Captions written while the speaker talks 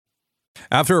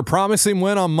After a promising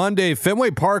win on Monday,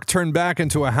 Fenway Park turned back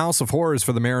into a house of horrors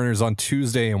for the Mariners on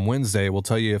Tuesday and Wednesday. We'll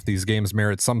tell you if these games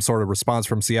merit some sort of response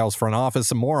from Seattle's front office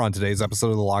and more on today's episode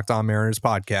of the Locked On Mariners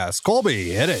podcast.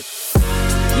 Colby, hit it.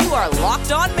 You are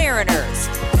Locked On Mariners,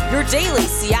 your daily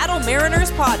Seattle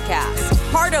Mariners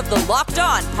podcast. Part of the Locked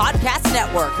On Podcast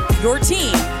Network, your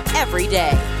team every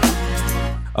day.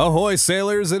 Ahoy,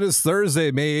 sailors. It is Thursday,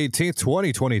 May 18th,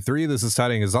 2023. This is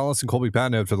Ty Gonzalez and Colby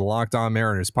Patnode for the Locked On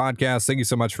Mariners podcast. Thank you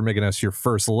so much for making us your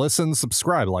first listen.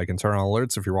 Subscribe, like, and turn on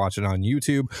alerts if you're watching on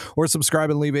YouTube, or subscribe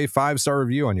and leave a 5-star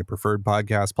review on your preferred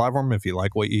podcast platform if you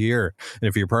like what you hear. And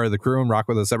if you're part of the crew and rock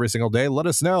with us every single day, let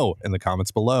us know in the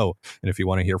comments below. And if you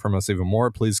want to hear from us even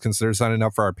more, please consider signing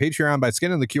up for our Patreon by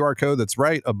scanning the QR code that's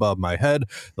right above my head.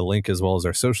 The link, as well as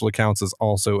our social accounts, is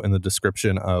also in the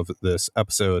description of this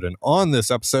episode. And on this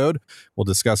episode, we'll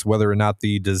discuss whether or not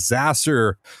the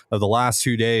disaster of the last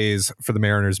 2 days for the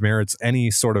Mariners merits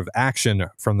any sort of action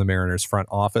from the Mariners front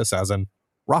office, as in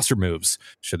roster moves.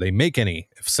 Should they make any?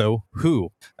 If so,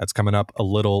 who? That's coming up a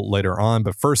little later on.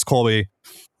 But first, Colby,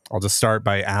 I'll just start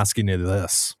by asking you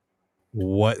this.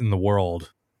 What in the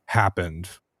world happened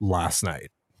last night?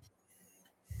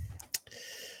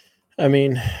 I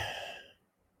mean,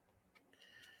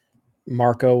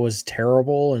 Marco was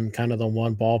terrible in kind of the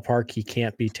one ballpark he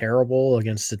can't be terrible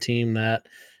against a team that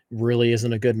really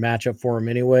isn't a good matchup for him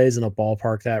anyways, in a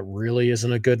ballpark that really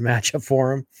isn't a good matchup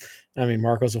for him. I mean,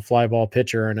 Marco's a fly ball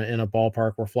pitcher in a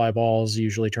ballpark where fly balls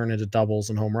usually turn into doubles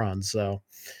and home runs. So,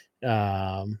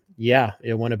 yeah,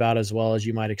 it went about as well as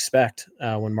you might expect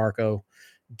when Marco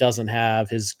doesn't have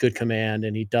his good command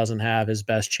and he doesn't have his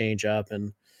best changeup,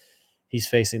 and he's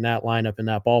facing that lineup in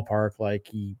that ballpark. Like,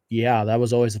 yeah, that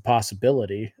was always a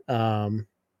possibility.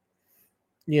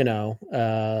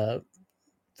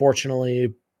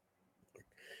 Fortunately,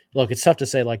 look, it's tough to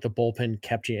say like the bullpen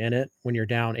kept you in it when you're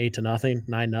down 8-0,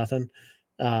 9-0.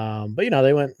 But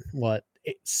they went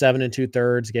 7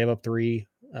 2/3, gave up three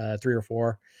or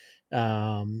four.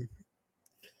 So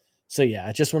yeah,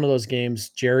 it's just one of those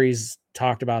games. Jerry's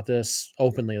talked about this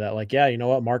openly that like, yeah, you know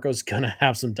what? Marco's going to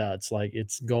have some duds. Like,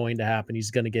 it's going to happen.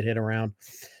 He's going to get hit around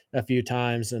a few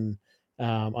times. And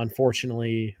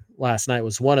unfortunately, last night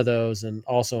was one of those. And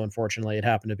also, unfortunately, it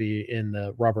happened to be in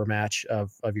the rubber match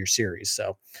of your series.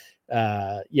 So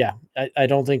yeah, I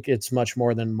don't think it's much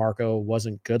more than Marco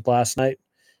wasn't good last night.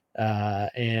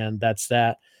 And that's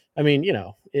that. I mean,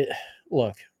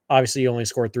 look, obviously you only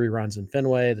scored 3 runs in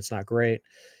Fenway. That's not great.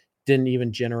 Didn't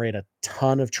even generate a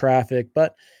ton of traffic,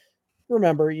 but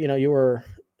remember, you were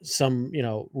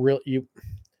the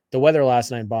weather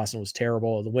last night in Boston was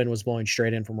terrible. The wind was blowing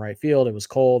straight in from right field. It was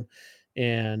cold.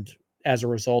 And as a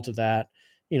result of that,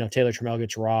 Taylor Trammell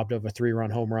gets robbed of a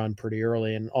 3-run home run pretty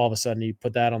early. And all of a sudden you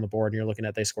put that on the board and you're looking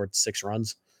at, they scored 6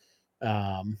 runs.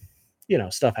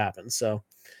 Stuff happens. So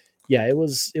yeah, it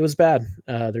was bad.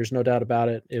 There's no doubt about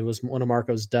it. It was one of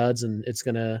Marco's duds, and it's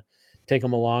going to take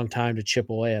them a long time to chip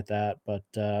away at that. But,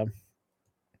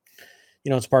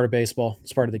 it's part of baseball.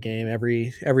 It's part of the game.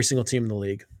 Every single team in the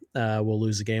league will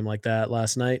lose a game like that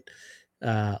last night.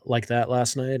 And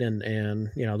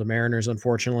the Mariners,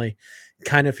 unfortunately,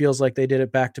 kind of feels like they did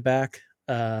it back-to-back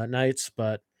nights,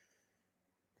 but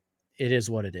it is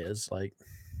what it is. Like,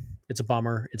 it's a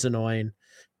bummer. It's annoying.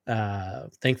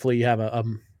 Thankfully, you have a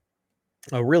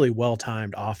really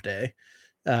well-timed off day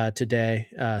today.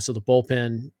 So the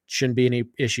bullpen shouldn't be any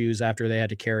issues after they had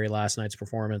to carry last night's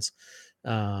performance.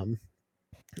 And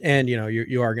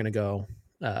you are going to go,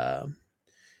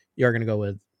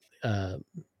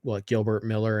 with Gilbert,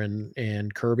 Miller,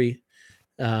 and Kirby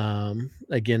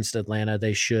against Atlanta.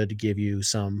 They should give you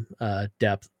some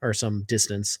depth or some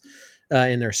distance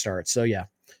in their start. So yeah,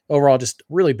 overall, just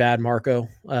really bad Marco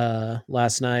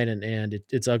last night, and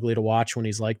it's ugly to watch when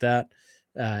he's like that.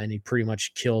 And he pretty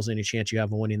much kills any chance you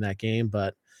have of winning that game.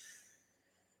 But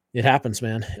it happens,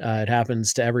 man. It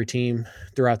happens to every team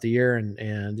throughout the year. And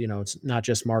it's not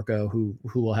just Marco who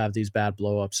will have these bad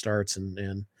blow-up starts.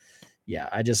 And yeah,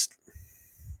 it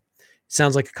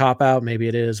sounds like a cop-out. Maybe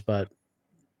it is, but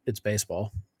it's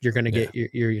baseball. You're going to get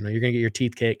you're going to get your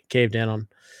teeth caved in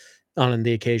on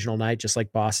the occasional night, just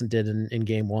like Boston did in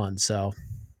game 1. So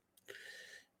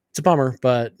it's a bummer,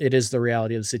 but it is the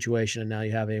reality of the situation. And now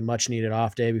you have a much needed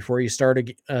off day before you start a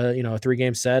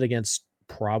 3-game set against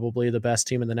probably the best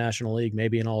team in the National League,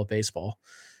 maybe in all of baseball.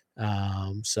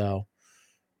 So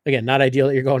again, not ideal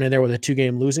that you're going in there with a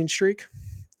 2-game losing streak,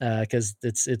 because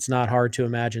it's not hard to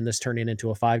imagine this turning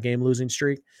into a 5-game losing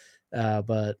streak.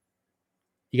 But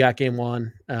you got game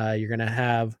 1. You're going to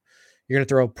have you're going to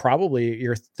throw probably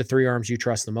the three arms you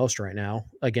trust the most right now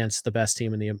against the best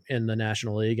team in the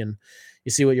National League, and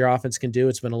you see what your offense can do.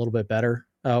 It's been a little bit better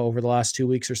over the last 2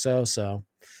 weeks or so. So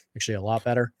actually a lot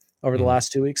better over the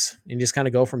last 2 weeks, and you just kind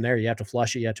of go from there. You have to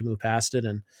flush it. You have to move past it.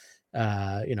 And,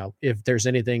 if there's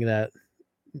anything that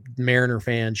Mariner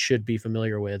fans should be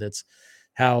familiar with, it's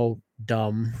how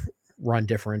dumb run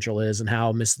differential is and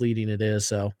how misleading it is.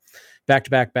 So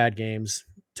back-to-back bad games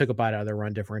took a bite out of their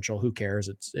run differential. Who cares?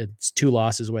 It's 2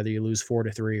 losses, whether you lose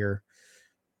 4-3 or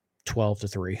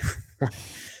 12-3.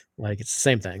 Like, it's the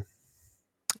same thing.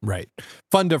 Right.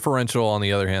 Fun differential, on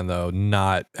the other hand, though,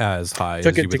 not as high as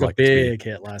you would like it to be. Big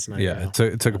hit last night. Yeah,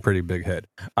 it took a pretty big hit.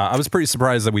 I was pretty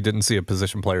surprised that we didn't see a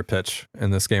position player pitch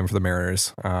in this game for the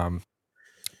Mariners.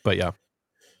 But yeah.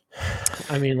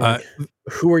 I mean, like,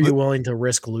 who are you willing to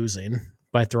risk losing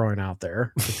by throwing out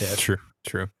there to pitch?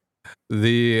 True.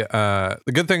 The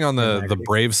good thing on the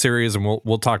Brave series, and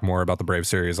we'll talk more about the Brave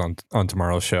series on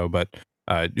tomorrow's show, but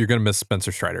you're going to miss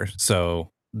Spencer Strider.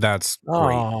 So that's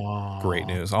great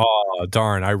news. Oh,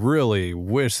 darn. I really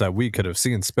wish that we could have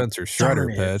seen Spencer Strider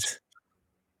pitch.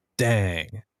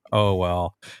 Dang. Oh,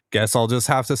 well, guess I'll just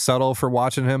have to settle for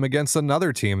watching him against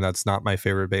another team that's not my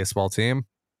favorite baseball team.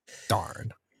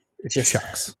 Darn. It's just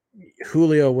shucks.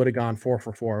 Julio would have gone 4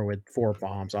 for 4 with 4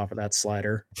 bombs off of that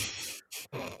slider.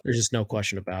 There's just no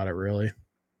question about it, really.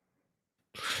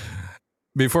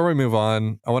 Before we move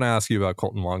on, I want to ask you about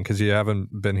Kolten Wong, because you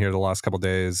haven't been here the last couple of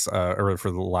days, or for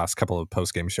the last couple of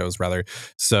post-game shows, rather.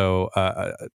 So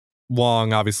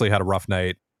Wong obviously had a rough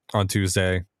night on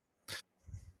Tuesday.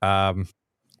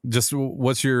 Just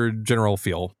what's your general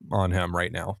feel on him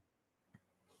right now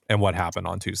and what happened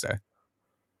on Tuesday?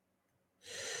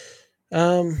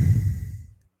 So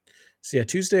yeah,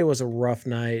 Tuesday was a rough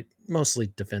night, mostly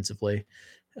defensively.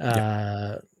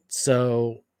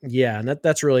 So yeah, and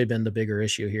that's really been the bigger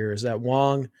issue here, is that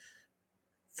Wong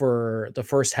for the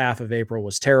first half of April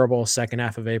was terrible. Second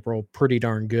half of April, pretty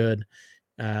darn good.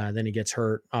 Then he gets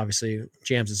hurt, obviously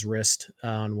jams his wrist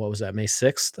on, what was that, May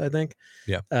 6th, I think.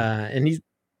 Yeah. And he's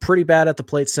pretty bad at the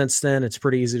plate since then. It's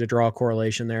pretty easy to draw a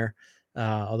correlation there.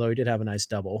 Although he did have a nice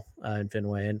double in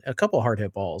Fenway and a couple hard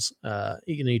hit balls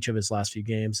in each of his last few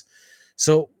games.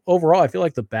 So overall, I feel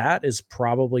like the bat is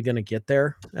probably going to get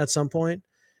there at some point.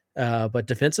 But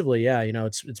defensively, yeah,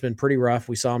 it's been pretty rough.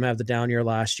 We saw him have the down year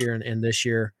last year, and this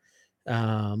year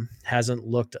hasn't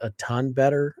looked a ton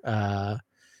better.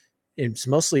 It's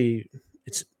mostly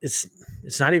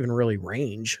it's not even really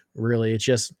range, really. It's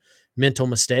just mental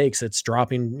mistakes. It's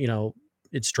dropping,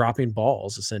 it's dropping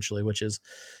balls essentially, which is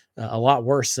a lot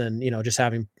worse than, just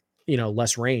having,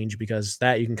 less range, because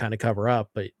that you can kind of cover up.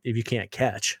 But if you can't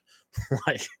catch,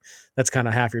 like, that's kind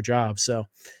of half your job. So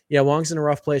yeah, Wong's in a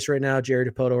rough place right now. Jerry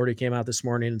DePoto already came out this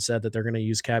morning and said that they're going to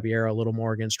use Caballero a little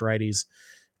more against righties.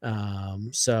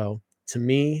 So to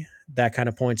me, that kind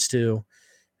of points to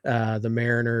the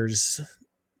Mariners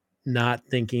not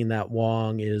thinking that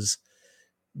Wong is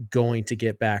going to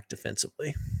get back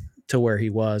defensively to where he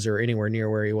was, or anywhere near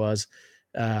where he was,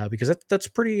 because that's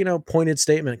pretty, pointed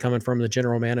statement coming from the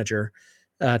general manager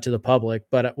to the public.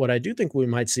 But what I do think we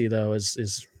might see, though,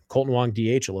 is Kolten Wong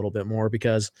DH a little bit more,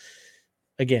 because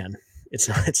again,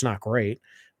 it's not great,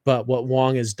 but what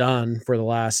Wong has done for the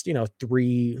last,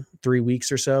 3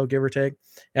 weeks or so, give or take,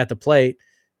 at the plate,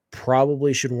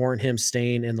 probably should warrant him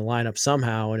staying in the lineup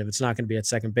somehow. And if it's not going to be at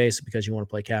second base because you want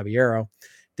to play Caballero,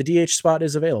 the DH spot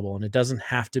is available, and it doesn't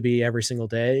have to be every single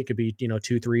day. It could be,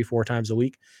 2, 3, 4 times a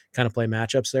week, kind of play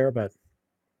matchups there. But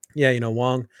yeah,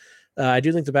 Wong, I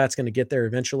do think the bat's going to get there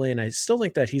eventually. And I still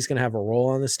think that he's going to have a role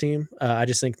on this team. I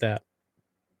just think that,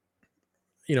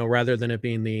 rather than it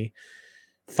being the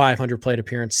 500 plate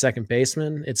appearance second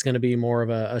baseman, it's going to be more of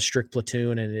a strict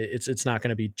platoon, and it's not going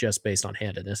to be just based on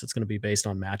handedness. It's going to be based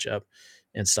on matchup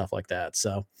and stuff like that.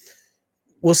 So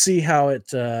we'll see how it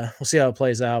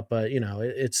plays out. But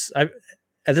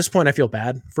at this point, I feel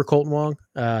bad for Kolten Wong,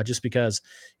 just because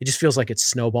it just feels like it's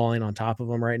snowballing on top of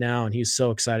him right now, and he's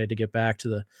so excited to get back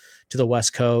to the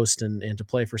West Coast and to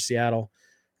play for Seattle.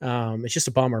 It's just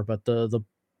a bummer, but the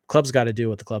club's got to do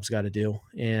what the club's got to do.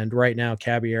 And right now,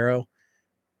 Caballero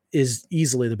is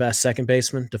easily the best second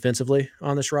baseman defensively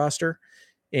on this roster,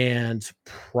 and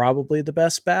probably the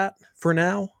best bat for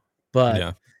now.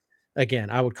 But again,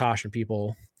 I would caution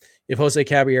people, if Jose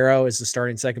Caballero is the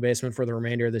starting second baseman for the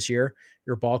remainder of this year,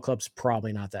 your ball club's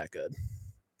probably not that good.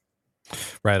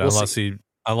 Right.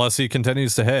 Unless he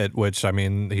continues to hit, which, I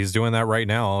mean, he's doing that right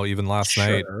now. Even last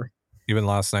night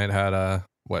had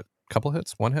couple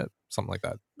hits, 1 hit, something like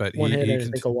that. But I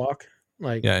think a walk.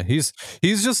 Like, Yeah, he's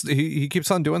just he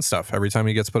keeps on doing stuff every time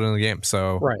he gets put in the game.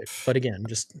 So right. But again,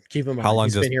 just keep in how mind long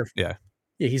he's does been here. yeah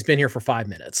Yeah, he's been here for 5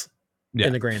 minutes yeah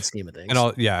in the grand scheme of and things.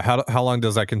 all yeah how long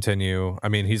does that continue? I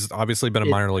mean, he's obviously been a It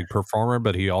minor league performer,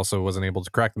 but he also wasn't able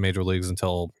to crack the major leagues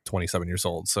until 27 years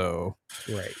old. So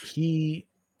right. He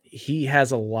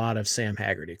has a lot of Sam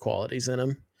Haggerty qualities in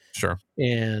him. sure,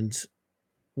 And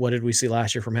what did we see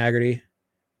last year from Haggerty?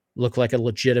 Looked like a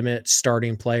legitimate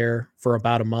starting player for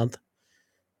about a month.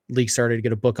 League started to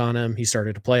get a book on him. He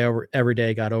started to play over every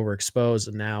day, got overexposed,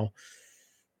 and now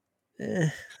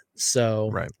so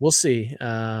right. we'll see.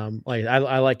 Like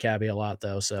I like Cabby a lot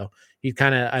though. So he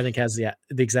kind of I think has the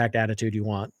exact attitude you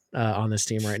want on this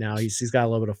team right now. He's got a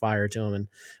little bit of fire to him, and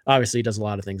obviously he does a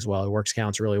lot of things well. He works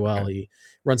counts really well. Okay. He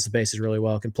runs the bases really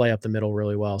well, can play up the middle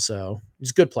really well. So he's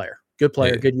a good player,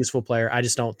 good useful player. I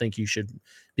just don't think you should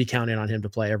be counting on him to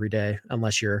play every day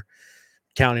unless you're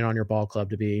counting on your ball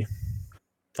club to be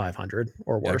 500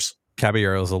 or Yeah. worse.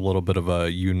 Caballero is a little bit of a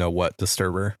what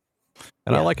disturber,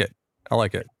 and I Yeah. like it. I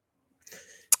like it.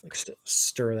 Likes to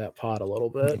stir that pot a little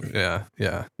bit. Yeah.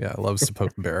 Loves to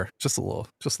poke the bear just a little,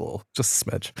 just a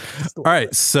smidge. Just a All little right,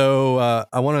 bit. so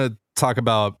I want to talk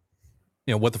about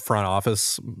what the front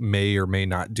office may or may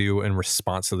not do in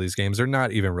response to these games, or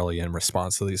not even really in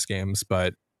response to these games,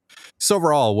 but so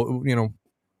overall,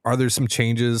 are there some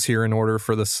changes here in order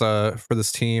for this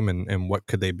team, and what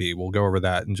could they be? We'll go over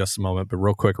that in just a moment, but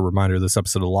real quick, a reminder: this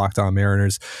episode of Locked On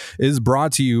Mariners is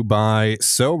brought to you by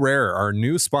SoRare. Our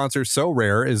new sponsor,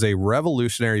 SoRare, is a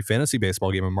revolutionary fantasy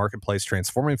baseball game and marketplace,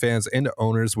 transforming fans into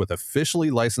owners with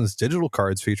officially licensed digital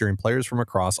cards featuring players from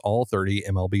across all 30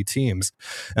 MLB teams.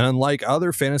 And unlike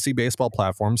other fantasy baseball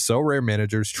platforms, SoRare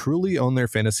managers truly own their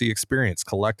fantasy experience,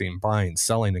 collecting, buying,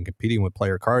 selling, and competing with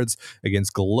player cards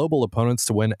against global opponents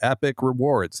to win epic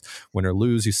rewards. Win or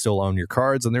lose, you still own your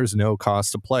cards, and there's no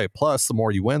cost to play. Plus, the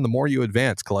more you win, the more you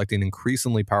advance, collecting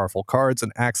increasingly powerful cards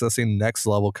and accessing next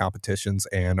level competitions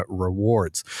and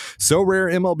rewards.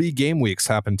 SoRare MLB game weeks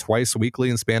happen twice weekly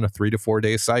and span a 3 to 4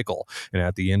 day cycle. And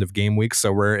at the end of game week,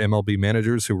 SoRare MLB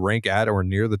managers who rank at or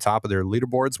near the top of their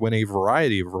leaderboards win a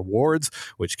variety of rewards,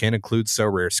 which can include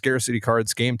SoRare scarcity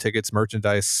cards, game tickets,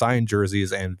 merchandise, signed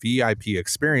jerseys, and VIP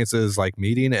experiences like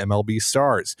meeting MLB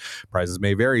stars. Prizes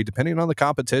may vary depending on the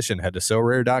competition. Head to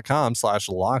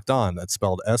SoRare.com/lockedon. That's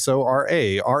spelled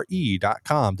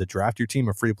SORARE.com to draft your team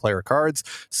of free player cards,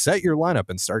 set your lineup,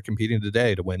 and start competing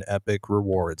today to win epic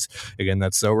rewards. Again,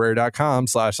 that's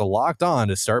SoRare.com/lockedon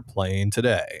to start playing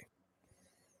today.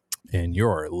 And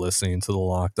you're listening to the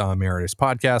Locked On Mariners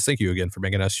podcast. Thank you again for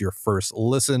making us your first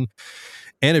listen.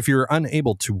 And if you're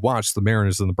unable to watch the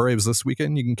Mariners and the Braves this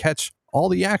weekend, you can catch all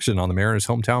the action on the Mariners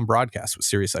hometown broadcast with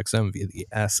SiriusXM via the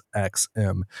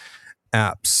SXM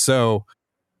app. So,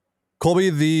 Colby,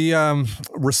 the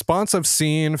response I've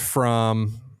seen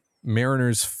from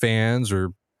Mariners fans,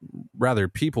 or rather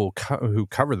people who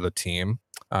cover the team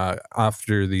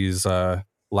after these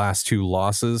last two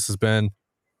losses, has been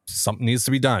something needs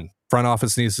to be done. Front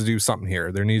office needs to do something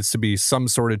here. There needs to be some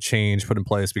sort of change put in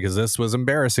place, because this was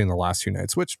embarrassing the last two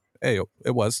nights, which, hey,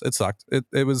 it sucked.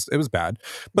 It was bad,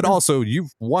 but also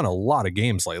you've won a lot of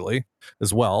games lately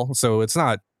as well. So it's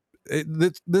not,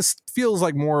 this feels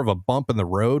like more of a bump in the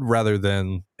road rather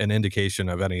than an indication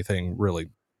of anything really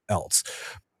else.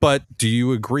 But do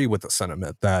you agree with the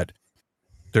sentiment that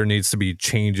there needs to be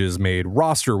changes made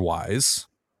roster wise,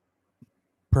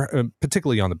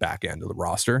 particularly on the back end of the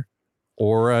roster?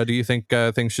 Or do you think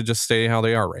things should just stay how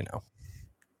they are right now?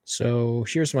 So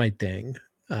here's my thing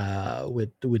with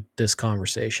this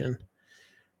conversation.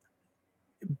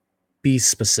 Be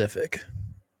specific.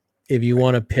 If you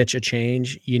want to pitch a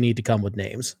change, you need to come with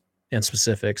names and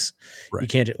specifics. Right. You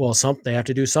can't, they have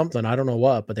to do something. I don't know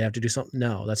what, but they have to do something.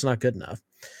 No, that's not good enough,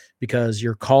 because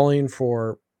you're calling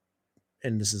for,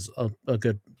 and this is a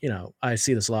good, I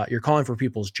see this a lot. You're calling for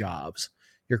people's jobs.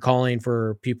 You're calling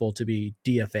for people to be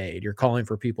DFA'd. You're calling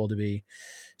for people to be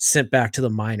sent back to the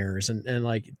minors. And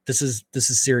like, this is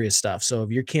serious stuff. So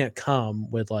if you can't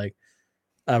come with like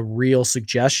a real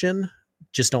suggestion,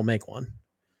 just don't make one.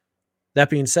 That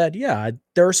being said, yeah,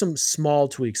 there are some small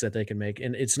tweaks that they can make,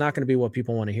 and it's not going to be what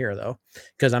people want to hear, though,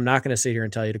 because I'm not going to sit here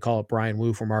and tell you to call up Brian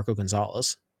Wu for Marco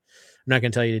Gonzalez. I'm not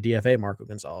going to tell you to DFA Marco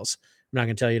Gonzalez. I'm not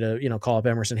going to tell you to, call up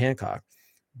Emerson Hancock.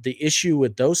 The issue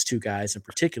with those two guys in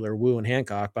particular, Wu and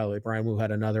Hancock, by the way, Brian Wu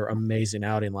had another amazing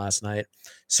outing last night.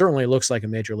 Certainly looks like a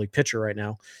major league pitcher right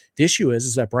now. The issue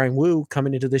is that Brian Wu,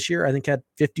 coming into this year, I think had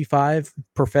 55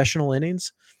 professional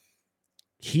innings.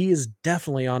 He is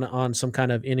definitely on some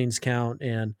kind of innings count,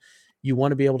 and you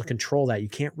want to be able to control that. You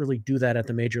can't really do that at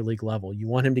the major league level. You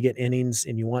want him to get innings,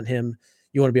 and you want him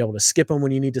You want to be able to skip them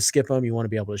when you need to skip them. You want to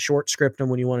be able to short script them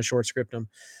when you want to short script them.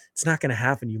 It's not going to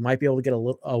happen. You might be able to get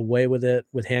away with it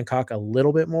with Hancock a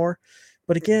little bit more.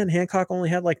 But again, Hancock only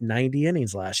had like 90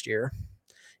 innings last year.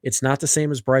 It's not the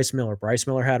same as Bryce Miller. Bryce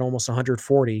Miller had almost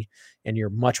 140, and you're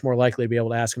much more likely to be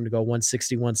able to ask him to go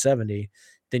 160, 170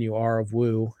 than you are of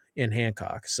Woo and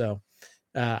Hancock. So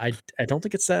I don't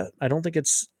think it's that. I don't think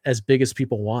it's as big as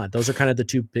people want. Those are kind of the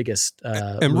two biggest.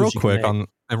 And real quick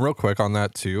on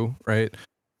that too, right?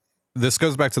 This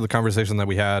goes back to the conversation that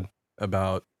we had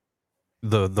about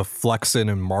the Flexen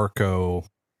and Marco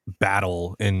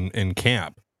battle in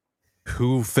camp.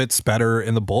 Who fits better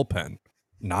in the bullpen?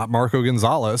 Not Marco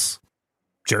Gonzalez.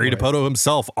 Jerry DiPoto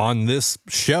himself on this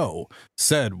show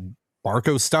said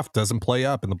Marco's stuff doesn't play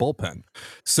up in the bullpen.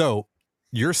 So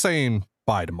you're saying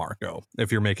bye to Marco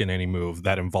if you're making any move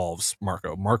that involves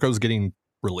Marco. Marco's getting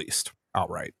released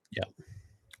outright. Yeah.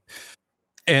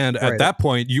 And at that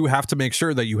point, you have to make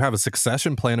sure that you have a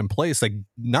succession plan in place that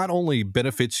not only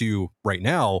benefits you right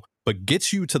now, but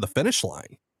gets you to the finish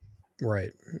line.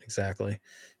 Right. Exactly.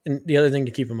 And the other thing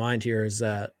to keep in mind here is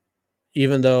that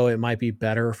even though it might be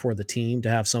better for the team to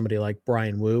have somebody like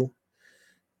Bryan Woo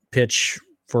pitch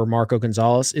for Marco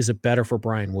Gonzalez, is it better for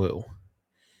Bryan Woo?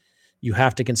 You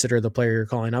have to consider the player you're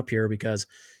calling up here, because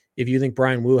if you think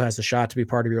Bryan Woo has a shot to be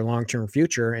part of your long-term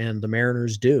future, and the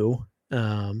Mariners do,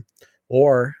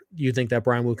 or you think that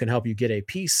Bryan Woo can help you get a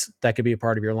piece that could be a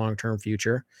part of your long-term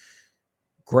future,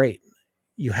 great.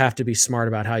 You have to be smart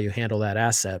about how you handle that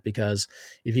asset, because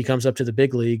if he comes up to the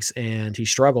big leagues and he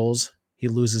struggles, he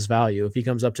loses value. If he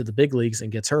comes up to the big leagues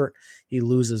and gets hurt, he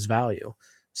loses value.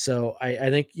 So I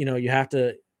think, you have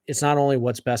to, it's not only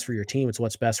what's best for your team, it's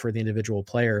what's best for the individual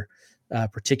player,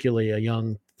 particularly a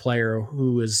young player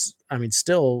who is,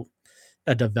 still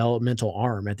a developmental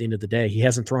arm at the end of the day. He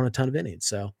hasn't thrown a ton of innings.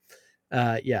 So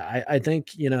I think,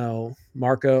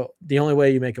 Marco, the only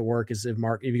way you make it work is if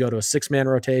you go to a 6-man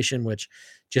rotation, which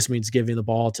just means giving the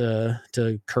ball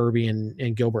to Kirby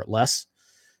and Gilbert less,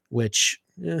 which,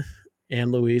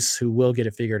 and Luis, who will get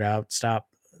it figured out. Stop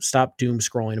doom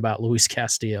scrolling about Luis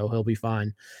Castillo. He'll be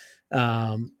fine.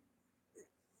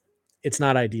 It's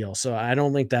not ideal. So I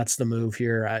don't think that's the move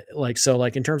here.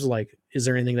 In terms of is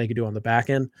there anything they could do on the back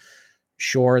end?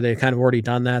 Sure. They've kind of already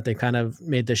done that. They kind of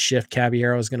made this shift.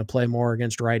 Caballero is going to play more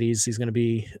against righties. He's going to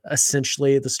be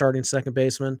essentially the starting second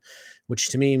baseman, which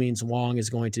to me means Wong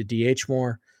is going to DH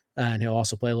more, and he'll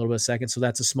also play a little bit second. So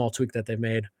that's a small tweak that they've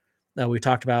made. We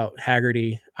talked about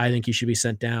Haggerty. I think he should be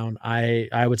sent down.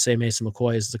 I would say Mason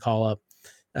McCoy is the call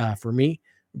up for me,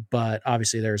 but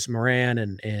obviously there's Moran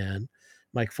and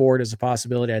Mike Ford is a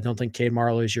possibility. I don't think Cade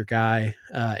Marlowe is your guy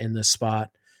in this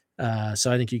spot.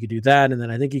 So I think you could do that. And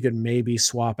then I think you could maybe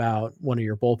swap out one of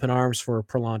your bullpen arms for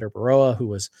Prolander Baroa, who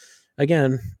was,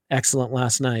 again, excellent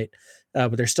last night.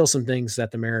 But there's still some things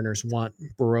that the Mariners want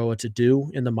Baroa to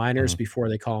do in the minors before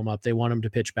they call him up. They want him to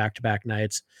pitch back-to-back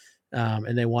nights,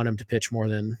 and they want him to pitch more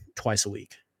than twice a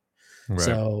week. Right.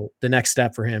 So the next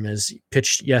step for him is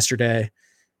pitched yesterday,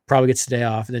 probably gets the day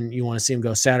off. And then you want to see him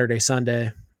go Saturday,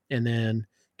 Sunday, and then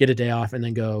get a day off and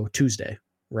then go Tuesday.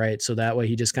 Right. So that way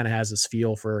he just kind of has this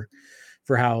feel for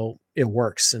how it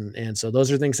works. And so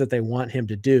those are things that they want him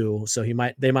to do. So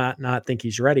they might not think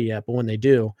he's ready yet, but when they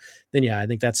do, then I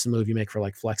think that's the move you make for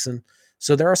Flexen.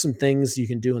 So there are some things you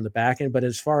can do in the back end, but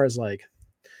as far as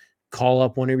call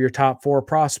up one of your top 4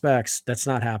 prospects, that's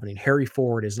not happening. Harry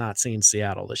Ford is not seeing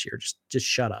Seattle this year. Just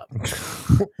shut up.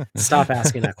 Stop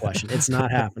asking that question. It's not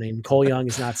happening. Cole Young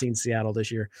is not seeing Seattle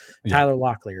this year. Yeah. Tyler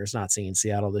Locklear is not seeing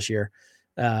Seattle this year.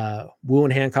 Woo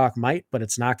and Hancock might, but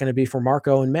it's not going to be for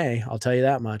Marco in May. I'll tell you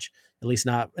that much. At least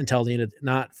not until the end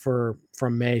of,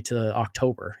 from May to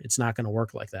October. It's not going to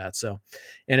work like that. So,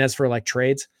 and as for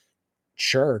trades,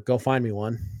 sure, go find me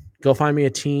one. Go find me a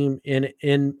team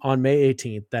in on May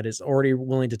 18th that is already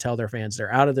willing to tell their fans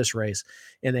they're out of this race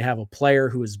and they have a player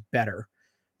who is better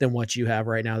than what you have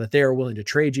right now, that they are willing to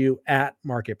trade you at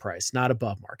market price, not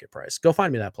above market price. Go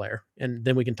find me that player, and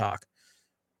then we can talk.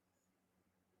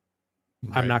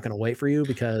 Right. I'm not going to wait for you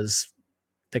because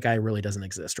the guy really doesn't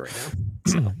exist right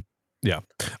now. So. Yeah.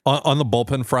 On the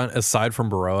bullpen front, aside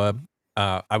from Baroa,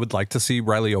 I would like to see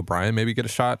Riley O'Brien maybe get a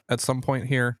shot at some point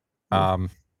here.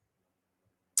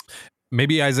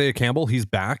 Maybe Isaiah Campbell, he's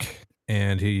back,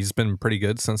 and he's been pretty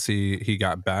good since he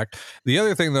got back. The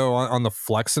other thing, though, on the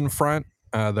Flexen front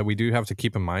that we do have to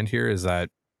keep in mind here is that,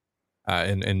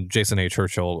 and Jason A.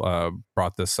 Churchill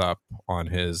brought this up on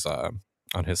his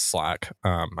Slack.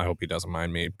 I hope he doesn't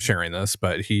mind me sharing this,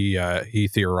 but he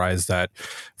theorized that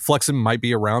Flexen might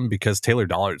be around because Taylor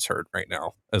Dollard's hurt right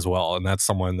now as well, and that's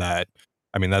someone that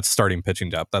I mean, that's starting pitching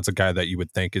depth. That's a guy that you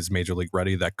would think is major league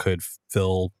ready that could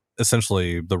fill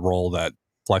essentially the role that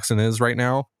Flexen is right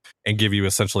now and give you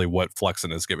essentially what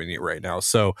Flexen is giving you right now.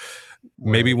 So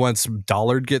maybe once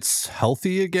Dollard gets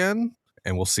healthy again,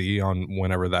 and we'll see on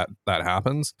whenever that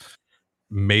happens,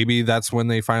 maybe that's when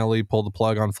they finally pull the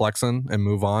plug on Flexen and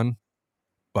move on.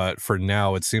 But for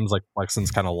now, it seems like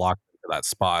Flexen's kind of locked into that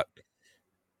spot.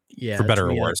 Yeah, for better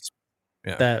or worse.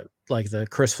 That like the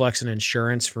Chris Flexen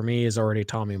insurance for me is already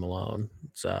Tommy Malone.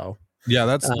 So yeah,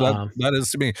 that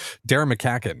is to me Darren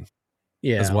McCacken.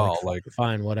 Yeah, as well. Like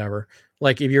fine, whatever.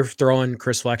 Like if you're throwing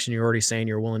Chris Flexen, you're already saying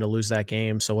you're willing to lose that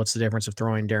game. So what's the difference of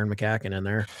throwing Darren McCacken in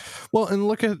there? Well, and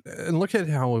look at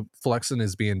how Flexen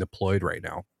is being deployed right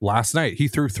now. Last night he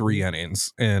threw 3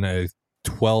 innings in a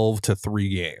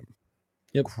 12-3 game.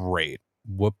 Yep. Great.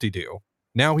 Whoop-de-doo.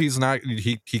 Now he's not.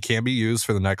 He can be used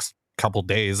for the next couple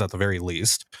days at the very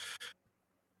least.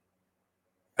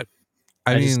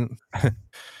 I mean.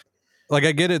 Like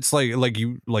I get it's like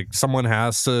someone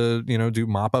has to, do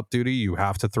mop up duty. You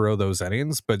have to throw those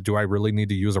innings, but do I really need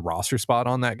to use a roster spot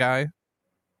on that guy?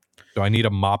 Do I need a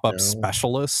mop up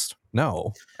specialist?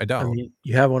 No, I don't. I mean,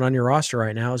 you have one on your roster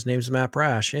right now. His name's Matt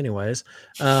Brash. Anyways,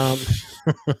 no,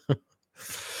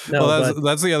 well,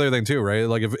 that's the other thing too, right?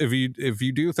 Like if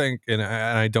you do think, and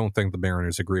I don't think the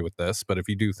Mariners agree with this, but if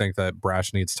you do think that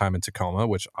Brash needs time in Tacoma,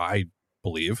 which I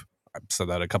believe, I said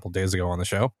that a couple days ago on the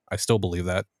show, I still believe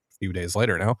that. Few days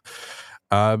later now.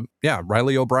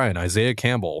 Riley O'Brien, Isaiah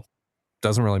Campbell,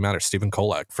 doesn't really matter. Stephen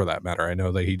Kolek for that matter. I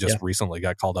know that he just recently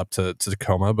got called up to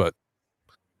Tacoma, but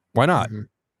why not?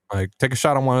 Mm-hmm. Like take a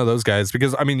shot on one of those guys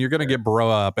because I mean you're gonna get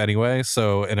Burrow up anyway.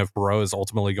 So and if Burrow is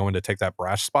ultimately going to take that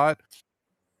Brash spot,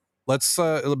 let's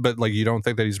but like you don't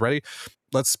think that he's ready,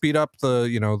 let's speed up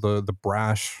the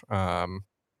Brash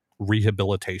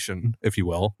rehabilitation, if you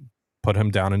will. Put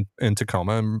him down in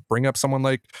Tacoma and bring up someone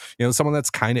like, someone that's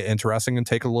kind of interesting and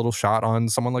take a little shot on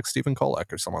someone like Stephen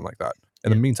Kolek or someone like that in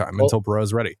the meantime until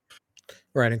Burrow's ready.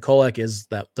 Right. And Kolek is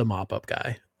the mop up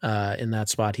guy in that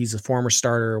spot. He's a former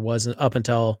starter, wasn't up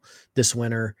until this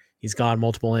winter. He's gone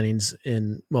multiple innings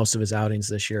in most of his outings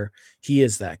this year. He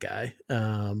is that guy.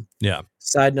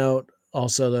 Side note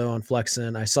also though on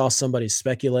Flexen, I saw somebody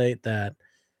speculate that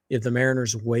if the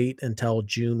Mariners wait until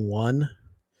June 1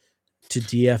 to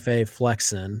DFA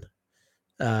Flexen,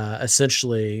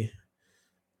 essentially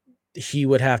he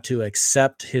would have to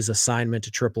accept his assignment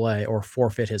to AAA or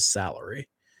forfeit his salary,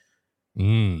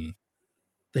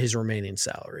 his remaining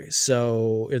salary.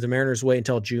 So if the Mariners wait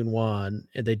until June 1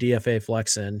 and they DFA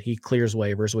Flexen, he clears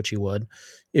waivers, which he would.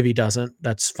 If he doesn't,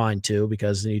 that's fine too,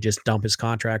 because you just dump his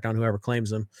contract on whoever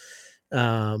claims him.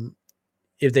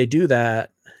 If they do that,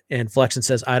 and Flexen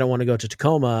says, I don't want to go to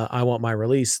Tacoma, I want my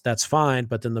release, that's fine.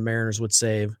 But then the Mariners would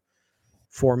save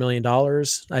 $4 million.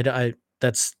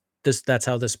 That's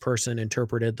how this person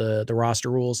interpreted the roster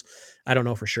rules. I don't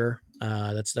know for sure.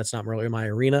 That's not really my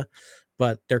arena,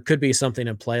 but there could be something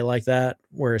in play like that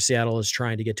where Seattle is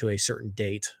trying to get to a certain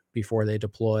date before they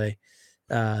deploy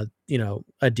a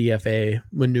DFA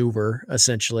maneuver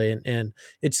essentially. And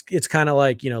it's kind of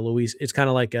like, Luis, it's kind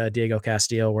of like Diego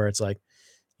Castillo, where it's like,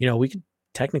 we could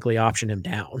technically option him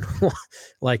down.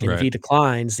 Like, and if he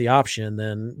declines the option,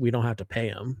 then we don't have to pay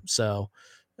him. So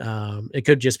it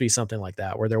could just be something like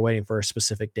that, where they're waiting for a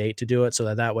specific date to do it,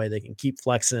 so that way they can keep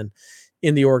Flexen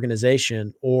in the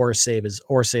organization or save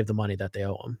the money that they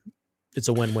owe him. It's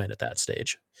a win-win at that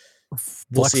stage.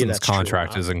 Flexen's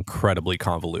contract is incredibly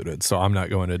convoluted, so I'm not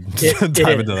going to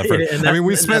dive into that. I mean,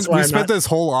 we spent this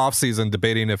whole offseason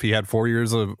debating if he had 4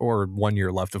 years or 1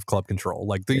 year left of club control,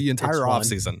 like the entire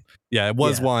offseason. Yeah, it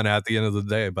was one at the end of the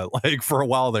day, but like for a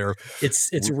while there, it's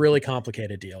a really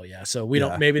complicated deal. Yeah, so we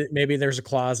don't. Maybe there's a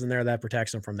clause in there that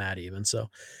protects him from that even. So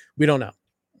we don't know.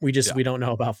 We don't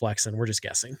know about Flexen. We're just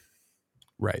guessing.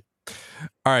 Right.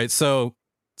 All right. So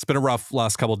it's been a rough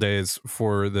last couple of days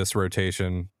for this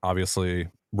rotation. Obviously,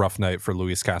 rough night for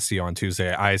Luis Castillo on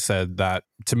Tuesday. I said that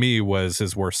to me was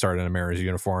his worst start in a Mariners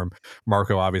uniform.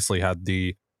 Marco obviously had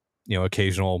the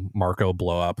occasional Marco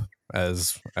blow up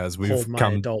as we've Hold my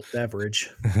come adult beverage.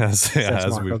 as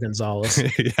Marco Gonzalez.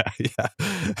 yeah.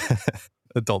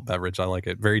 Adult beverage. I like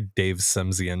it. Very Dave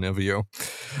Simsian of you.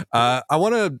 I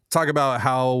want to talk about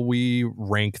how we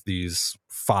rank these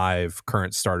 5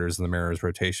 current starters in the Mariners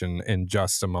rotation in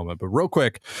just a moment. But real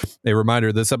quick, a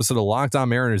reminder, this episode of Locked On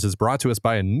Mariners is brought to us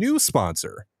by a new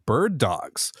sponsor, Bird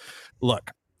Dogs.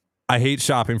 Look, I hate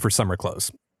shopping for summer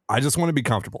clothes. I just want to be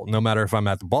comfortable, no matter if I'm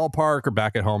at the ballpark or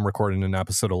back at home recording an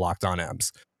episode of Locked On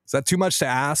M's. Is that too much to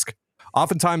ask?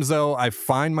 Oftentimes, though, I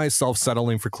find myself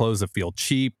settling for clothes that feel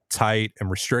cheap, tight, and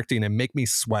restricting and make me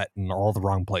sweat in all the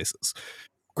wrong places.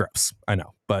 Gross, I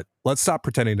know, but let's stop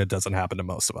pretending it doesn't happen to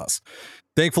most of us.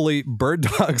 Thankfully, Bird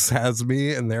Dogs has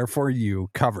me and therefore you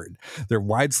covered. Their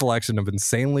wide selection of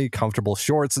insanely comfortable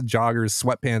shorts, joggers,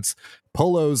 sweatpants,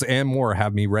 polos, and more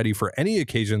have me ready for any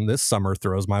occasion this summer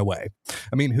throws my way.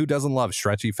 I mean, who doesn't love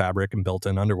stretchy fabric and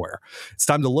built-in underwear? It's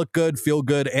time to look good, feel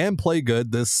good, and play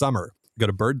good this summer. Go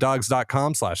to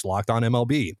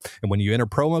birddogs.com/lockedonmlb. And when you enter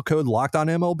promo code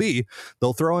LockedOnMLB,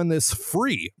 they'll throw in this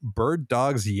free Bird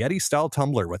Dogs Yeti style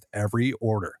tumbler with every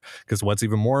order. Because what's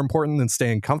even more important than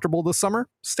staying comfortable this summer?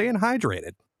 Staying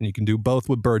hydrated. And you can do both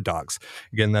with Bird Dogs.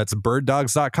 Again, that's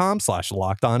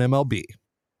birddogs.com/LockedOnMLB.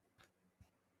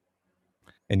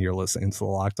 And you're listening to the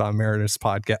Locked On Mariners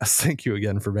podcast. Thank you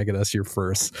again for making us your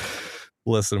first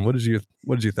listen. What did you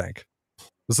think?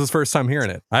 This is the first time hearing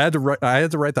it. I had to write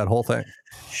that whole thing.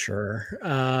 Sure.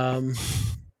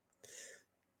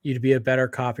 You'd be a better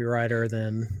copywriter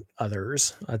than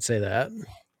others. I'd say that.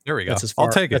 There we go. I'll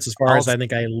take it. That's as far as I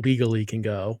think I legally can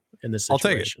go in this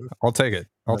situation. I'll take it.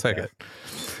 Take it.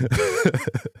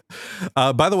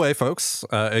 By the way, folks,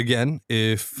 again,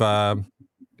 if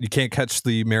you can't catch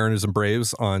the Mariners and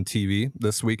Braves on TV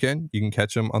this weekend, you can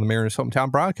catch them on the Mariners hometown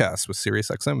broadcast with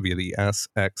SiriusXM via the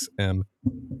SXM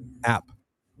app.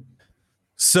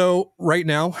 So right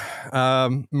now,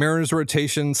 Mariners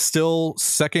rotation still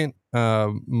second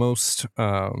most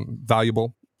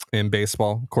valuable in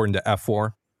baseball, according to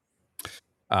F4.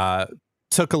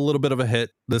 Took a little bit of a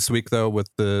hit this week, though, with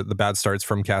the bad starts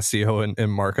from Castillo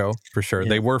and Marco, for sure. Yeah.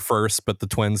 They were first, but the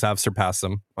Twins have surpassed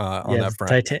them on that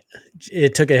front.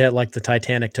 It took a hit like the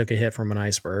Titanic took a hit from an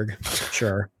iceberg.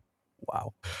 Sure.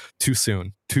 Wow. Too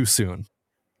soon.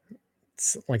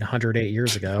 It's like 108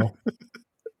 years ago.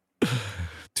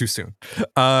 Too soon.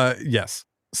 Yes.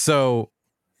 So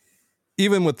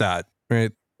even with that,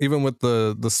 right? Even with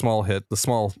the small hit, the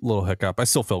small little hiccup, I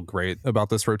still feel great about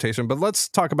this rotation. But let's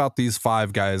talk about these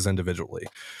 5 guys individually.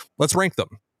 Let's rank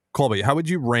them. Colby, how would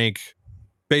you rank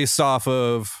based off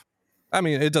of, I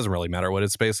mean, it doesn't really matter what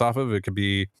it's based off of. It could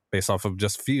be based off of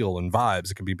just feel and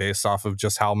vibes. It could be based off of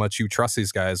just how much you trust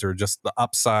these guys or just the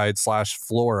upside /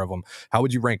 floor of them. How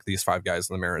would you rank these 5 guys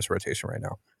in the Mariners rotation right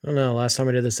now? I don't know. Last time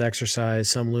I did this exercise,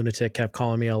 some lunatic kept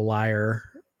calling me a liar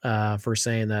for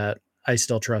saying that I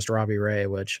still trust Robbie Ray,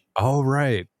 which. Oh,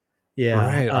 right. Yeah.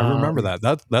 Right. I remember that.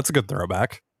 That's a good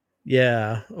throwback.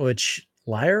 Yeah. Which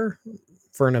liar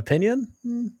for an opinion?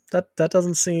 That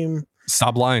doesn't seem.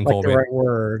 Stop lying, like Colby. the right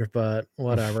word, but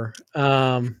whatever.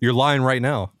 You're lying right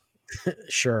now.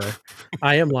 Sure.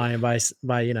 I am lying by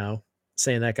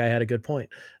saying that guy had a good point.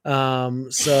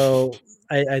 So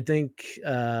I think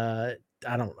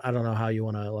I don't know how you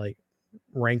want to like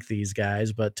rank these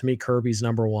guys, but to me, Kirby's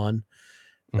number 1.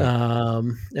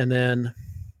 And then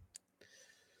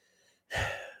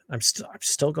I'm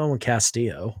still going with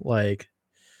Castillo. Like,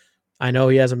 I know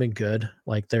he hasn't been good.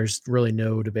 Like, there's really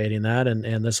no debating that.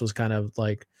 And this was kind of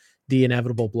like the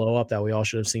inevitable blow up that we all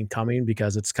should have seen coming,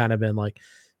 because it's kind of been like,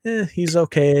 he's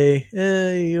okay.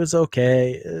 He was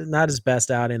okay. Not his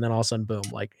best outing. And then all of a sudden, boom,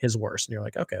 like his worst. And you're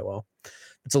like, okay, well,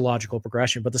 it's a logical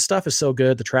progression, but the stuff is so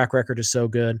good. The track record is so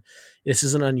good. This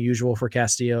isn't unusual for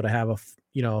Castillo to have a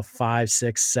 5,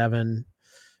 6, 7,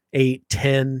 8,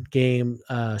 10 game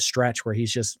stretch where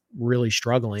he's just really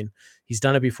struggling. He's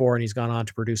done it before, and he's gone on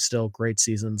to produce still great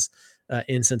seasons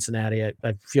in Cincinnati.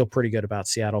 I feel pretty good about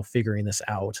Seattle figuring this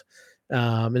out.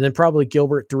 And then probably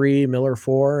Gilbert 3, Miller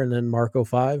 4, and then Marco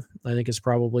 5, I think is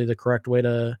probably the correct way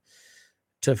to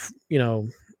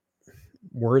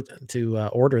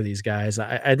order these guys.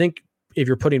 I think if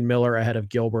you're putting Miller ahead of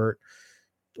Gilbert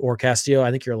or Castillo,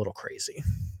 I think you're a little crazy.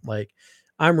 Like,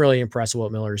 I'm really impressed with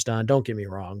what Miller's done. Don't get me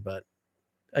wrong, but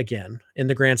again, in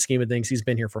the grand scheme of things, he's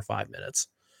been here for 5 minutes.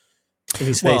 And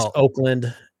he's faced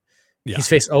Oakland. Yeah. He's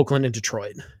faced Oakland and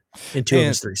Detroit in 2 of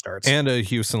his 3 starts. And a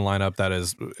Houston lineup that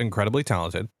is incredibly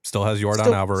talented. Still has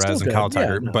Yordan Alvarez and Kyle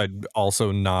Tucker, but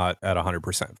also not at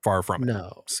 100%. Far from it.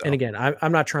 No. So. And again,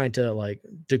 I'm not trying to like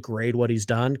degrade what he's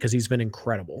done, because he's been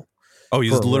incredible. Oh,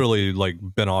 he's literally like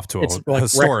been off to a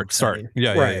historic start.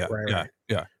 Yeah.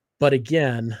 But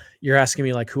again, you're asking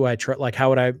me like who I trust. Like, how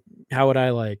would I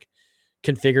like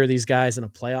configure these guys in a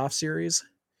playoff series,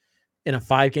 in a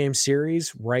 5-game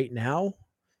series right now?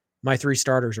 My 3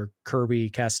 starters are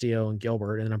Kirby, Castillo, and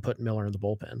Gilbert, and I'm putting Miller in the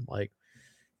bullpen. Like,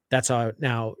 that's how.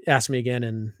 Now, ask me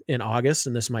again in August,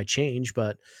 and this might change.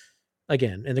 But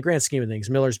again, in the grand scheme of things,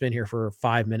 Miller's been here for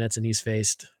 5 minutes, and he's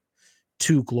faced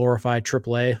 2 glorified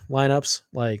AAA lineups.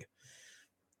 Like,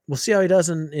 we'll see how he does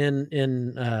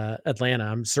in Atlanta.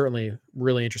 I'm certainly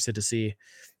really interested to see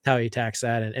how he attacks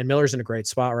that. And Miller's in a great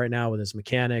spot right now with his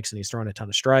mechanics, and he's throwing a ton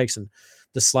of strikes, and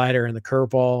the slider and the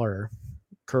curveball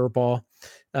curveball.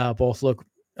 Both look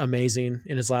amazing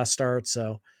in his last start.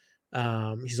 So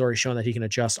he's already shown that he can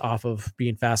adjust off of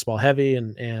being fastball heavy,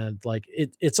 and like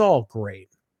it's all great.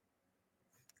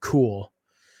 Cool.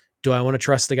 Do I want to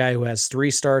trust the guy who has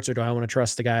 3 starts, or do I want to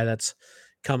trust the guy that's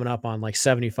coming up on like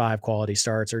 75 quality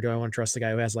starts, or do I want to trust the guy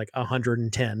who has like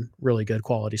 110 really good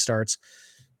quality starts?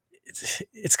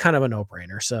 It's kind of a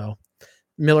no-brainer. So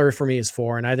Miller for me is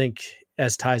 4, and I think,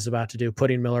 as Ty's about to do,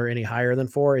 putting Miller any higher than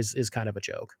 4 is kind of a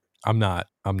joke. I'm not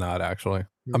actually.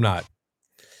 I'm Mm. not.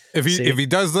 If See, he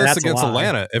does this that's a against lie.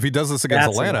 Atlanta, if he does this against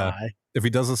That's a Atlanta, lie. if he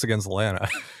does this against Atlanta,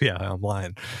 yeah, I'm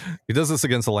lying. If he does this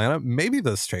against Atlanta, maybe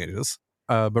this changes.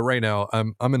 But right now,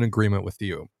 I'm in agreement with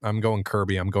you. I'm going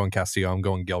Kirby, I'm going Castillo, I'm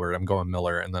going Gilbert, I'm going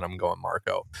Miller, and then I'm going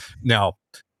Marco. Now,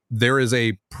 there is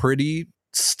a pretty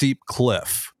steep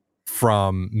cliff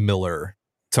from Miller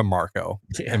to Marco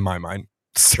Yeah. in my mind.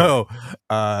 So,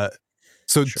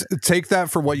 Sure. take that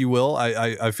for what you will.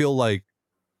 I feel like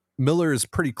Miller is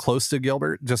pretty close to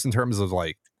Gilbert just in terms of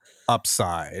like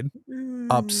upside.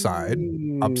 But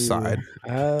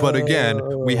again,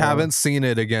 we haven't seen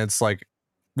it against, like,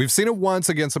 we've seen it once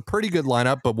against a pretty good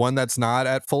lineup, but one that's not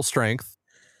at full strength.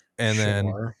 And then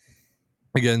Sure.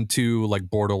 again, 2 like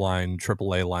borderline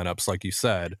AAA lineups, like you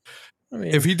said. I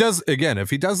mean, If he does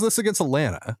this against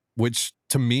Atlanta, which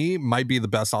to me might be the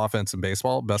best offense in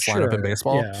baseball, best lineup in sure,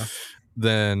 baseball, yeah.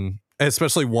 then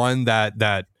especially one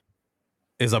that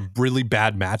is a really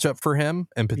bad matchup for him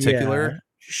in particular. Yeah,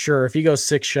 sure. If he goes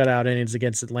 6 shutout innings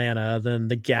against Atlanta, then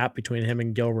the gap between him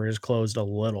and Gilbert is closed a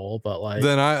little. But like,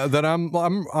 I'm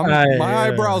my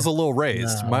eyebrows a little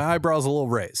raised. no. My eyebrows a little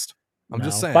raised. I'm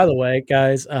just saying. By the way,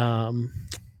 guys, from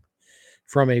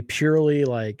a purely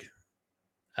like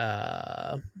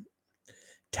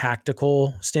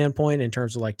tactical standpoint, in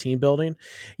terms of like team building,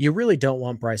 you really don't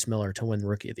want Bryce Miller to win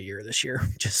Rookie of the Year this year.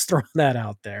 Just throwing that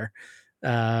out there,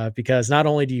 because not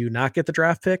only do you not get the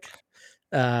draft pick,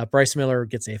 Bryce Miller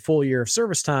gets a full year of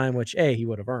service time, which he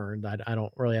would have earned. I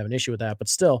don't really have an issue with that, but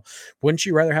still, wouldn't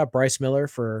you rather have Bryce Miller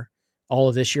for all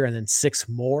of this year and then 6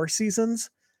 more seasons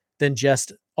than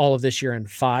just all of this year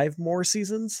and 5 more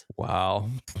seasons? Wow.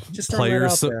 Just throwing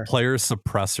that out there. Player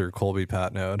suppressor, Colby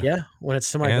Patnode. Yeah, when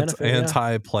it's to my benefit.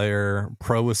 Anti-player,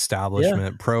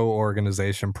 pro-establishment,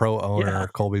 pro-organization, pro-owner, Yeah.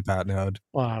 Colby Patnode.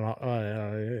 Well, I don't,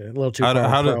 a little too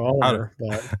How pro-owner,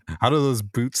 but do those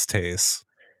boots taste?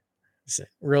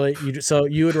 really,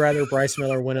 you would rather Bryce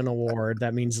Miller win an award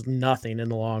that means nothing in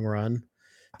the long run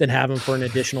than have him for an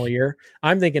additional year?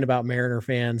 I'm thinking about Mariner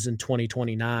fans in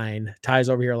 2029. Ty's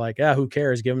over here like, who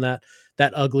cares? Give him that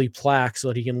ugly plaque so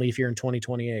that he can leave here in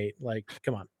 2028. Like,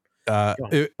 come on. By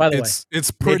the way,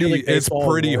 it's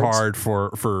pretty hard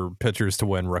for pitchers to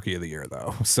win Rookie of the Year,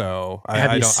 though. So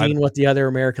have you seen what the other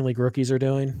American League rookies are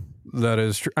doing? That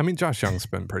is true. I mean, Josh Young's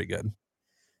been pretty good.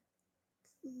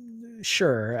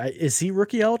 Sure. Is he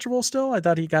rookie eligible still? I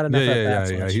thought he got enough at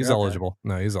bats. Yeah. He's eligible.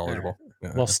 No, he's eligible.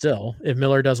 Yeah. Well, still, if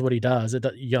Miller does what he does,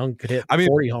 Young could hit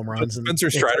 40 home runs. Spencer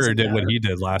Strider did what he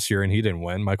did last year, and he didn't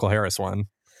win. Michael Harris won.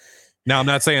 Now, I'm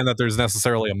not saying that there's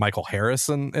necessarily a Michael Harris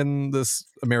in this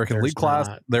American League class.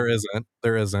 There isn't.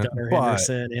 Gunnar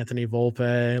Henderson, Anthony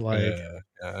Volpe, like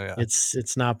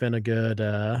it's not been a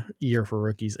good year for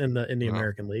rookies in the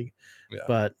American League. Yeah.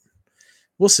 But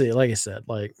we'll see. Like I said,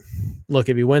 like, look,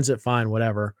 if he wins it, fine,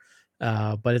 whatever.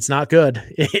 But it's not good.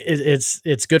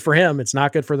 It's good for him. It's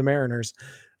not good for the Mariners.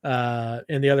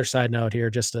 And the other side note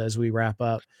here, just as we wrap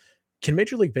up, can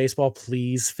Major League Baseball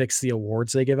please fix the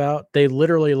awards they give out? They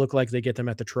literally look like they get them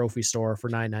at the trophy store for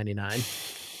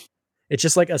 $9.99. It's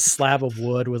just like a slab of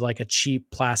wood with like a cheap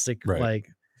plastic like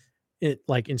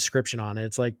inscription on it.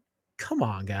 It's like, come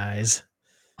on, guys.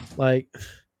 Like,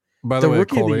 by the way,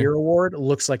 Rookie of the Year award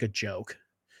looks like a joke.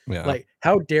 Yeah. Like,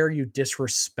 how dare you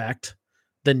disrespect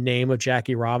the name of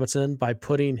Jackie Robinson by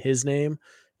putting his name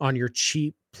on your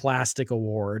cheap plastic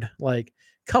award? Like,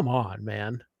 come on,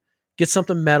 man. Get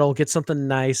something metal, get something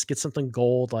nice, get something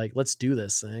gold. Like, let's do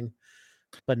this thing.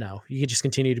 But no, you can just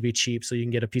continue to be cheap so you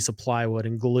can get a piece of plywood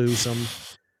and glue some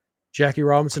Jackie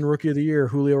Robinson Rookie of the Year,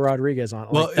 Julio Rodriguez on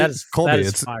it. Well, like, that is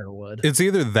firewood. It's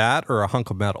either that or a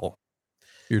hunk of metal.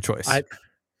 Your choice. At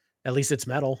least it's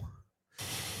metal.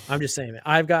 I'm just saying,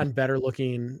 I got better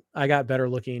looking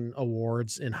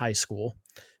awards in high school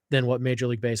than what Major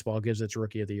League Baseball gives its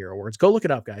Rookie of the Year awards. Go look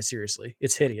it up, guys. Seriously.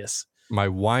 It's hideous. My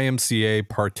YMCA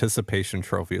participation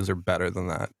trophies are better than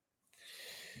that.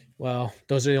 Well,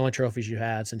 those are the only trophies you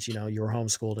had since, you were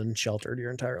homeschooled and sheltered your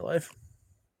entire life.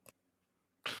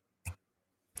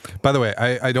 By the way,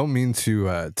 I don't mean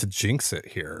to jinx it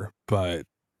here, but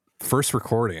first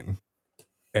recording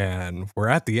and we're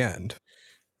at the end.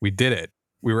 We did it.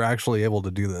 we were actually able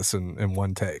to do this in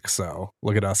one take. So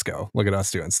look at us go. Look at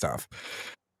us doing stuff.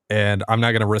 And I'm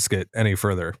not going to risk it any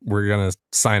further. We're going to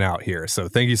sign out here. So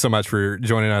thank you so much for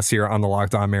joining us here on the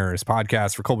Locked On Mariners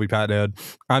podcast. For Colby Patnode,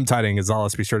 I'm Titan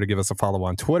Gonzalez. Be sure to give us a follow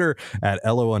on Twitter at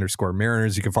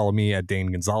LO_Mariners. You can follow me at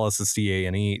Dane Gonzalez, that's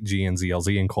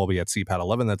DaneGNZLZ, and Colby at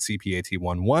CPAT11, that's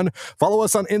CPAT11. Follow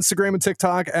us on Instagram and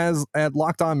TikTok as at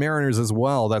Locked On Mariners as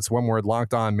well. That's one word,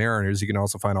 Locked On Mariners. You can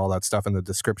also find all that stuff in the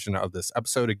description of this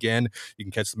episode. Again, you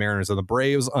can catch the Mariners and the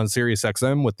Braves on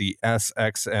SiriusXM with the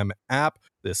SXM app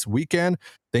this weekend.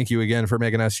 Thank you again for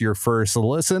making us your first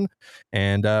listen,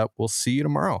 and we'll see you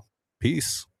tomorrow.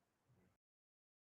 Peace.